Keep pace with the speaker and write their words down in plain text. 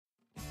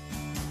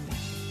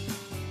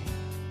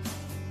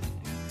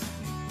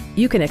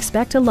You can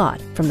expect a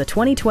lot from the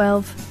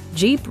 2012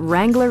 Jeep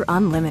Wrangler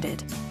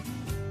Unlimited.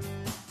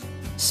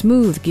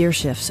 Smooth gear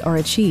shifts are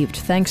achieved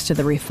thanks to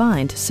the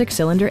refined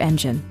six-cylinder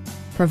engine,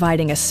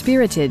 providing a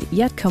spirited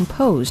yet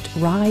composed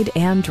ride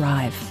and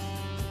drive.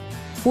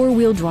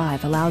 Four-wheel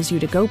drive allows you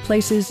to go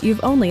places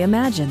you've only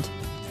imagined.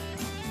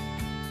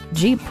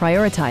 Jeep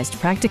prioritized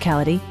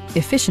practicality,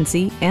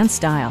 efficiency, and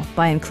style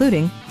by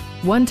including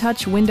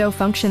one-touch window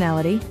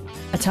functionality,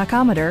 a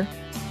tachometer,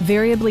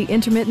 variably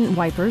intermittent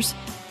wipers,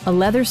 a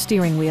leather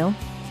steering wheel,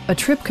 a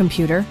trip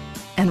computer,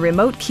 and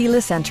remote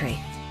keyless entry.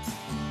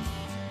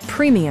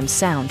 Premium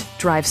sound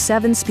drives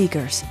 7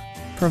 speakers,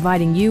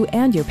 providing you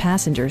and your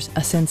passengers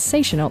a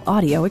sensational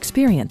audio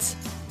experience.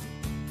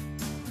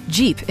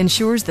 Jeep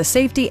ensures the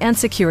safety and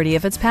security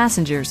of its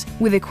passengers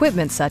with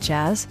equipment such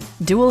as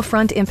dual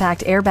front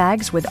impact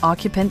airbags with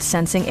occupant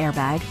sensing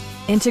airbag,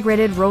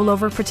 integrated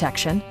rollover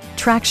protection,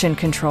 traction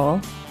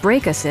control,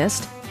 brake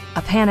assist,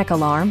 a panic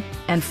alarm,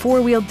 and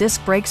 4-wheel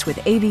disc brakes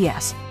with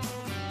ABS.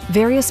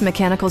 Various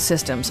mechanical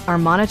systems are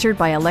monitored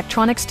by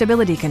electronic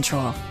stability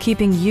control,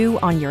 keeping you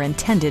on your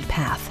intended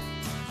path.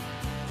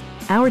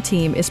 Our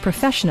team is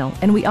professional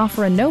and we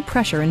offer a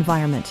no-pressure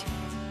environment.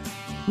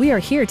 We are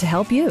here to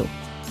help you.